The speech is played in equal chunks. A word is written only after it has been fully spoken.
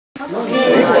Thanks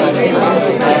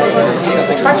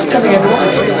for coming, everyone.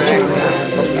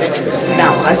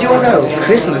 Now, as you all know,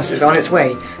 Christmas is on its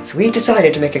way, so we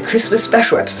decided to make a Christmas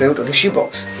special episode of the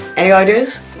Shoebox. Any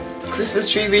ideas?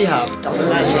 Christmas tree rehab.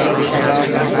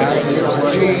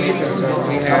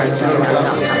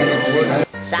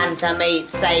 Santa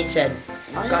meets Satan.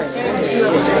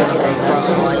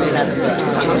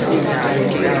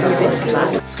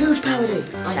 Scrooge parody.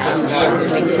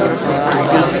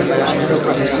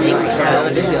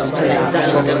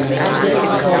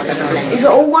 These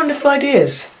are all wonderful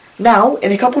ideas. Now,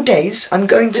 in a couple days, I'm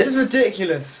going to... This is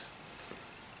ridiculous.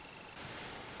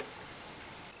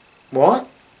 What?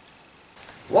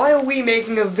 Why are we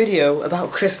making a video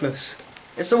about Christmas?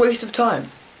 It's a waste of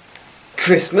time.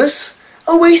 Christmas?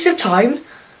 A waste of time?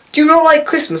 Do you not like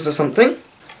Christmas or something?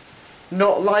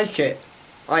 Not like it.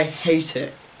 I hate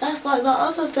it. That's like that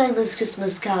other famous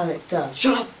Christmas character.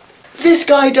 Shut up! This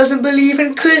guy doesn't believe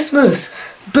in Christmas!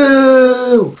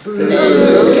 Boo! Boo!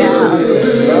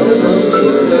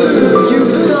 You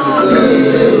suck!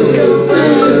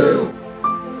 Boo!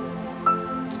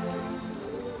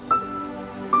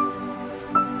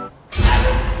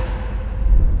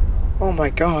 Oh my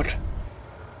god.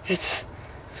 It's...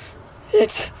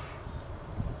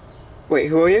 Wait,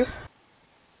 who are you?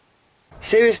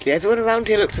 Seriously, everyone around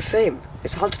here looks the same.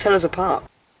 It's hard to tell us apart.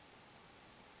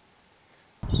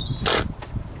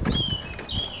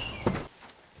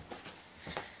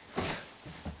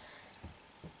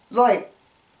 Right,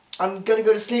 I'm gonna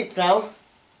go to sleep now.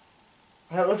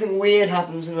 I hope nothing weird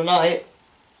happens in the night.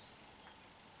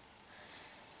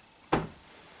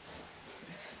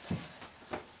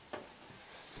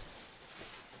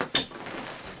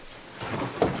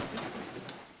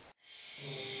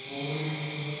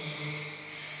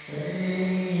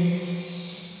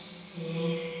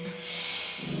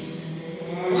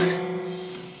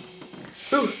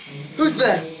 Who's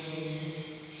there?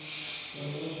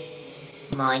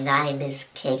 My name is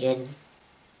Keegan.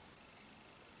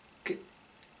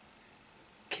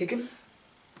 Keegan?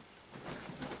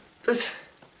 But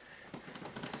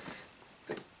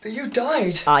you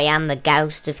died. I am the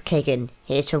ghost of Keegan,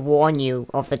 here to warn you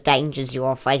of the dangers you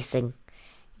are facing.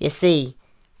 You see,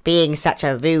 being such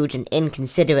a rude and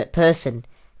inconsiderate person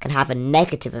can have a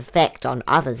negative effect on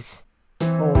others.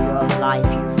 All your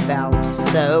life you felt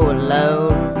so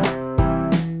alone,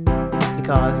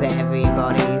 because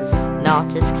everybody's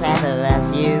not as clever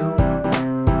as you.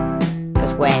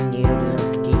 But when you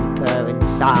look deeper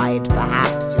inside,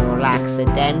 perhaps you'll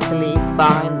accidentally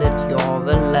find that you're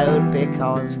alone,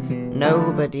 because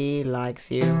nobody likes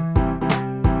you.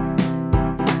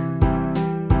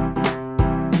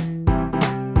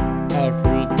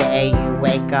 Every day you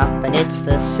wake up and it's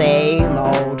the same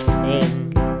old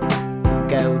thing. You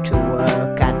go to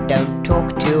work and don't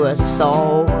talk to a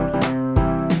soul.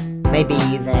 Maybe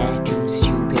they're too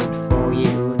stupid for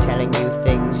you, telling you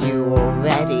things you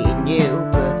already knew,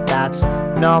 but that's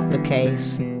not the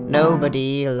case.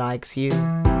 Nobody likes you.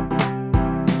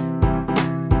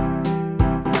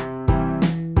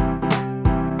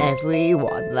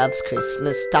 Everyone loves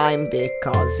Christmas time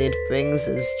because it brings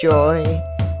us joy.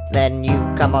 Then you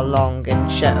come along and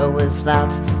show us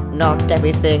that not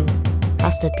everything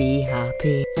has to be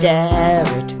happy. Dare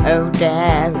it, oh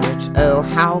dare it, oh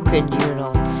how can you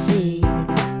not see?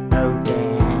 Oh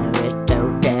dare it, oh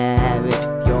dare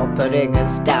it, you're putting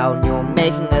us down, you're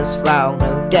making us frown.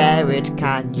 Oh dare it,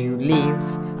 can you leave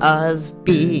us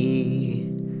be?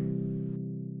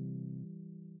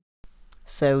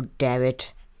 So dare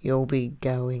it, you'll be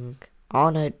going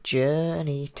on a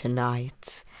journey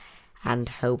tonight, and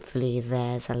hopefully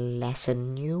there's a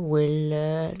lesson you will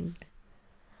learn.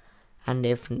 And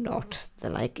if not,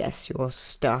 then I guess you're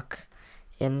stuck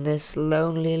in this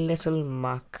lonely little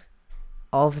muck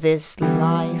of this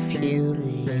life you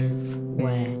live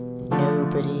where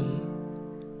nobody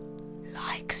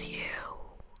likes you.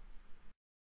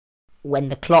 When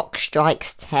the clock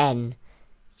strikes 10,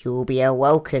 you'll be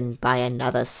awoken by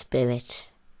another spirit.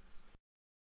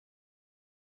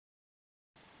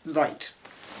 Right.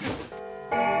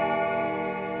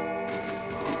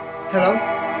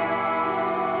 Hello?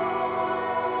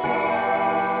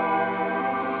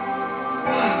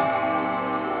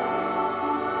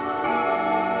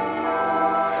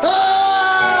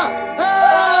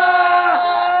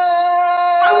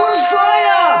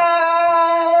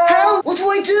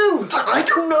 I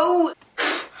don't know.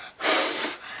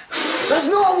 That's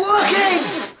not working.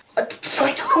 I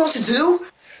don't know what to do.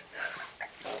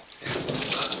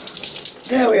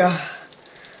 There we are.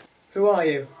 Who are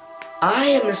you? I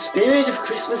am the spirit of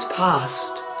Christmas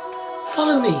past.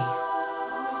 Follow me.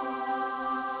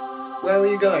 Where are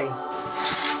you going?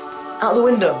 Out the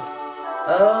window.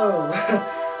 Oh,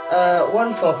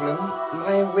 one problem.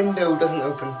 My window doesn't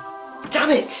open.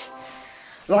 Damn it!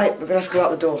 Right, we're gonna have to go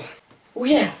out the door. Oh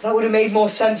yeah, that would have made more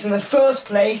sense in the first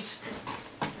place.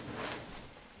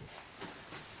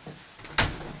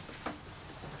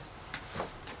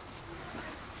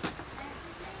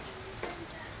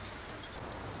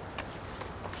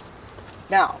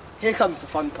 Now, here comes the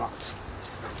fun part.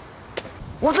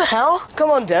 What the hell? Come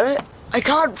on, Derek. I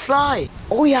can't fly.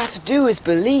 All you have to do is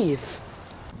believe.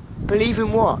 Believe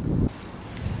in what?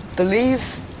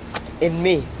 Believe in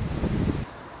me.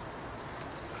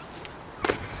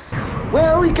 Where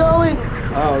are we going?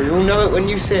 Oh, you'll know it when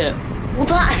you see it. Well,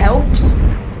 that helps.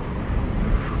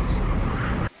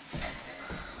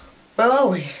 Where are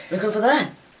we? Look over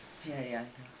there. Yeah.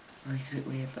 Oh, it's a bit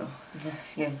weird though.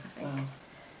 Yeah. Wow.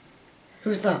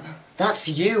 Who's that? That's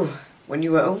you, when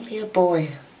you were only a boy.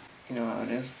 You know how it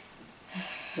is.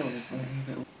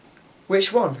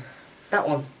 Which one? That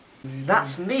one.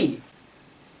 That's me.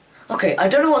 Okay, I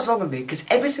don't know what's wrong with me, because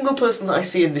every single person that I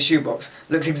see in the shoebox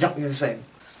looks exactly the same.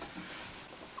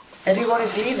 Everyone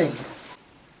is leaving.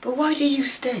 But why do you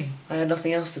stay? I had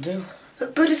nothing else to do.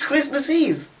 But it's Christmas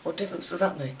Eve. What difference does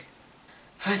that make?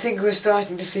 I think we're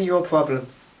starting to see your problem.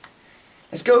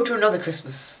 Let's go to another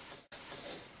Christmas.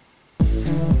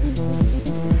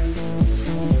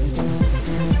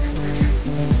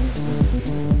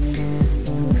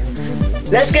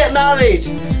 Let's get married!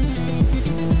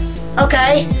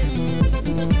 Okay.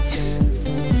 Yes.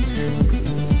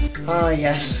 Ah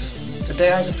yes, the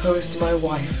day I proposed to my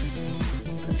wife.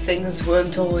 But things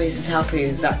weren't always as happy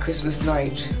as that Christmas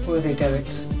night, were they, Derek?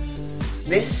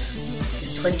 This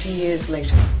is 20 years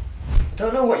later. I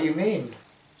don't know what you mean.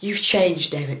 You've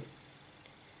changed, Derek.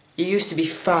 You used to be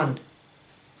fun.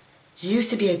 You used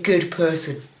to be a good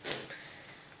person.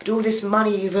 But all this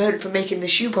money you've earned from making the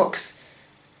shoebox,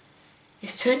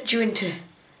 it's turned you into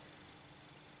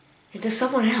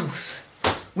someone else.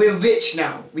 We're rich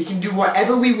now. We can do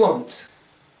whatever we want.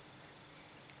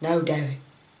 No, Derek.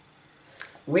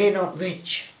 We're not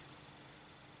rich.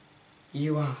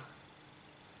 You are.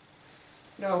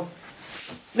 No.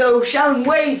 No, Sharon,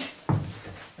 wait!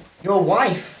 Your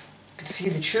wife could see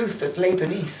the truth that lay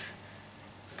beneath.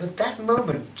 But that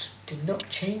moment did not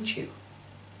change you.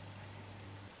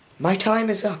 My time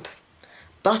is up.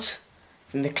 But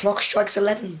when the clock strikes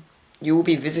 11, you will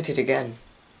be visited again.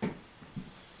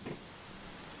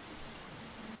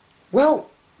 Well,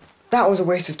 that was a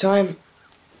waste of time.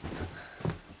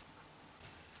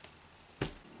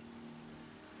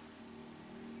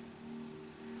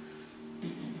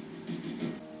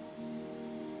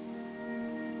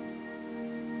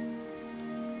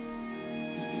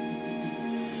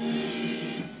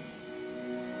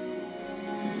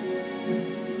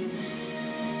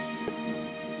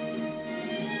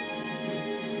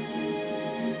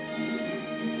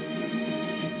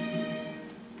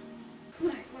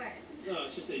 No,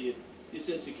 it's just that you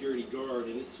said security guard,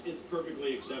 and it's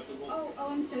perfectly acceptable. Oh,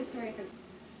 I'm so sorry for...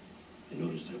 I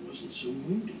noticed I wasn't so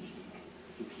moody.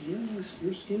 Yes,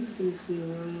 your skin's gonna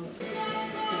clear out.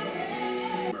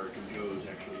 American Joe's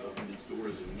actually opened its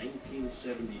doors in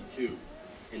 1972,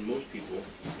 and most people,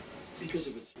 because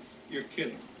of its... You're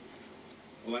kidding.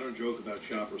 Well, I don't joke about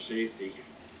shopper safety.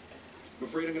 I'm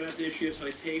afraid I'm gonna have to issue a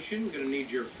citation. I'm gonna need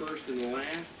your first and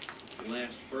last.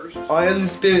 Last first. I am the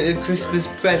spirit of Christmas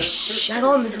present. Shh, hang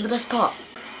on, this is the best part.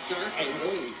 Sir, I'm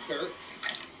going, sir.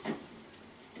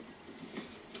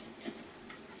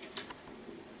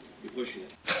 You're pushing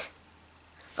it.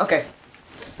 Okay.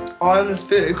 I am the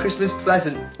spirit of Christmas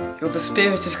present. You're the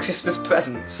spirit of Christmas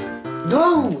presents.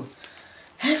 No!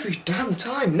 Every damn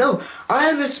time, no. I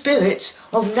am the spirit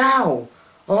of now.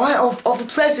 Alright, of the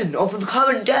present, of the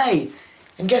current day.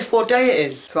 And guess what day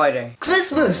it is? Friday.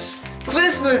 Christmas!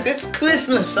 Christmas! It's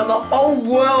Christmas! And the whole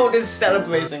world is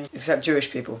celebrating. Except Jewish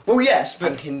people. Well, yes,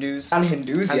 but... And Hindus. And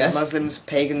Hindus, yes. Muslims,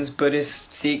 pagans,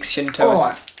 Buddhists, Sikhs, Shintoists.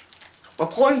 Alright. My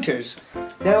point is,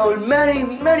 there are many,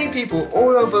 many people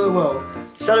all over the world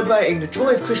celebrating the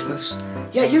joy of Christmas,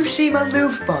 yet you seem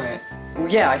unmoved by it. Well,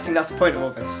 yeah, I think that's the point of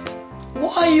all this.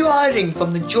 Why are you hiding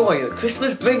from the joy that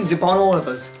Christmas brings upon all of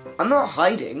us? I'm not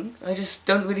hiding, I just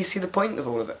don't really see the point of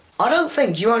all of it. I don't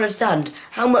think you understand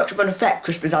how much of an effect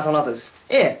Christmas has on others.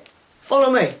 Here,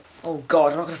 follow me. Oh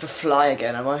God, I'm not gonna have to fly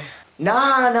again, am I?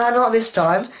 Nah, not this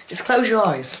time. Just close your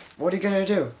eyes. What are you gonna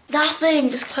do? Nothing,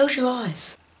 just close your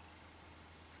eyes.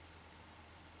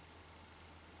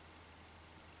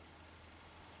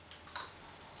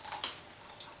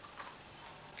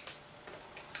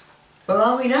 Where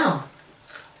are we now?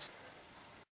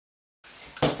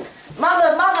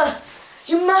 Mother!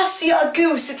 You must see our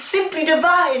goose. It's simply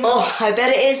divine. Oh, I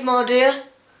bet it is, my dear.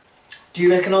 Do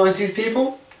you recognise these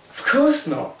people? Of course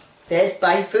not. There's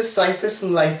Bathus, Cyphus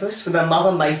and Lathus with their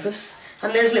mother Mathus,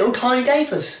 and there's little Tiny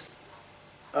Daphus.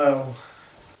 Oh.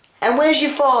 And where's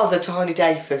your father, Tiny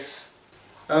Daphus?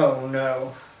 Oh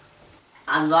no.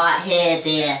 I'm right here,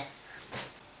 dear.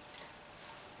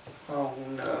 Oh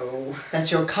no.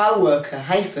 That's your co-worker,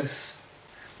 Haphus.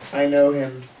 I know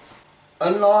him.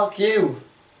 Unlike you,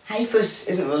 Haphus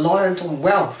isn't reliant on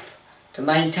wealth to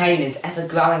maintain his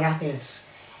ever-growing happiness.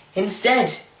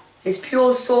 Instead, his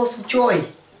pure source of joy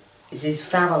is his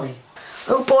family.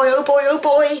 Oh boy, oh boy, oh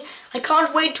boy! I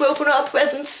can't wait to open our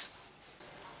presents!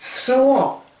 So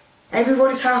what?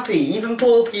 Everyone is happy, even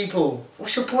poor people.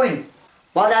 What's your point?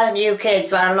 Why don't you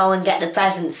kids run along and get the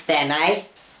presents then, eh?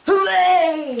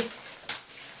 Hooray!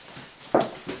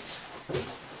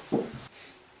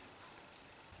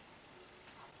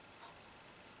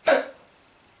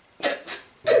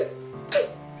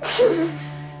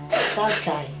 It's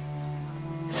okay.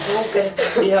 It's all going to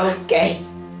be okay.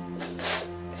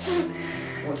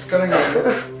 What's going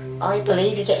on? I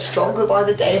believe you get stronger by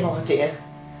the day, my dear.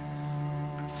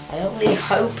 I only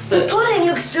hope that... The pudding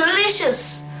looks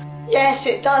delicious! Yes,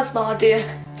 it does, my dear.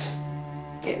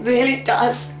 It really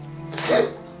does.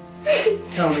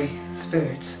 Tell me,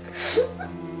 Spirit,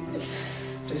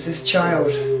 does this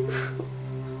child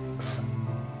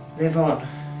live on?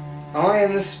 I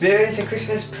am the spirit of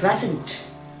Christmas present.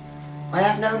 I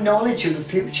have no knowledge of the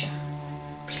future.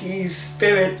 Please,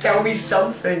 Spirit, tell me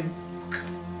something.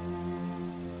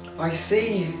 I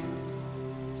see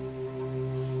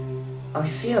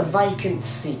a vacant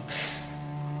seat.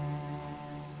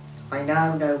 I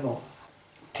now know more.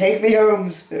 Take me home,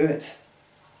 Spirit.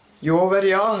 You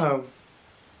already are home.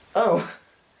 Oh.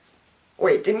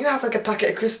 Wait, didn't you have like a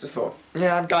packet of crisps before?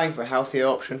 Yeah, I'm going for a healthier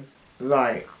option.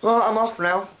 Right. Well, I'm off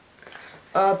now.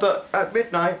 But at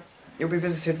midnight, you'll be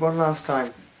visited one last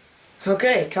time.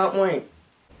 Okay, can't wait.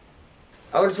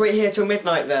 I'll just wait here till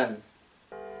midnight then.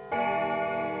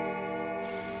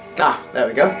 Ah, there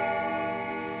we go.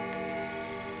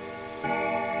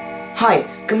 Hi,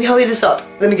 can we hurry this up?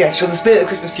 Let me guess, you're the spirit of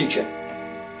Christmas future.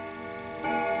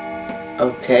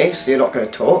 Okay, so you're not going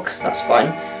to talk, that's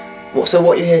fine. So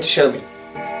what are you here to show me?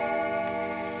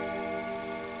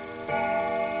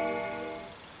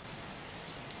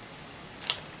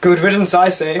 Good riddance, I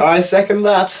say. I second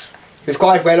that. He's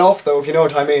quite well off though, if you know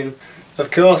what I mean.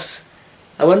 Of course.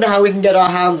 I wonder how we can get our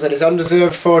hands on his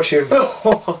undeserved fortune.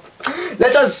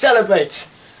 Let us celebrate!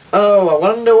 Oh, I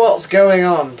wonder what's going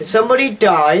on. Did somebody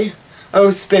die? Oh,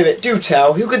 Spirit, do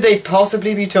tell. Who could they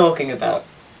possibly be talking about?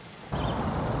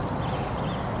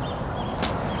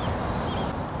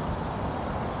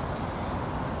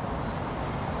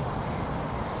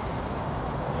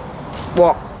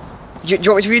 What? Do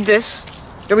you want me to read this? Do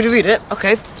you want me to read it?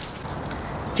 Okay.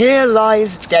 Here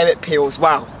lies Derek Peels.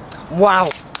 Wow. Wow.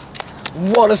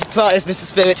 What a surprise, Mr.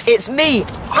 Spirit. It's me!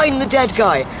 I'm the dead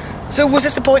guy. So was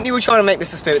this the point you were trying to make,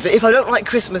 Mr. Spirit? That if I don't like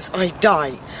Christmas, I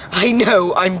die? I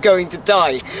know I'm going to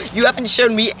die. You haven't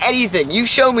shown me anything. You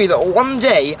show me that one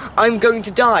day I'm going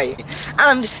to die.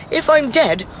 And if I'm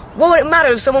dead, what would it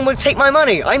matter if someone would take my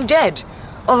money? I'm dead.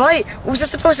 Alright? Was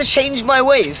this supposed to change my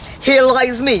ways? Here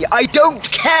lies me. I don't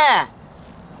care!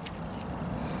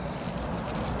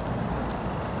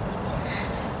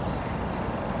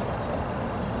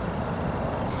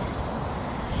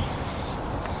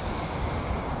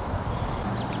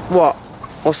 What?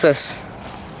 What's this?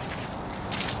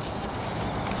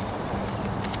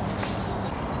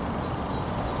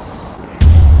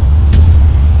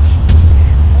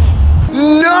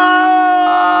 No!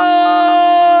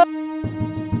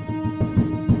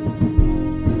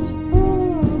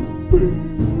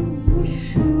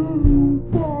 Shoebox.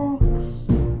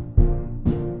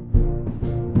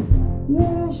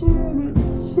 Yes,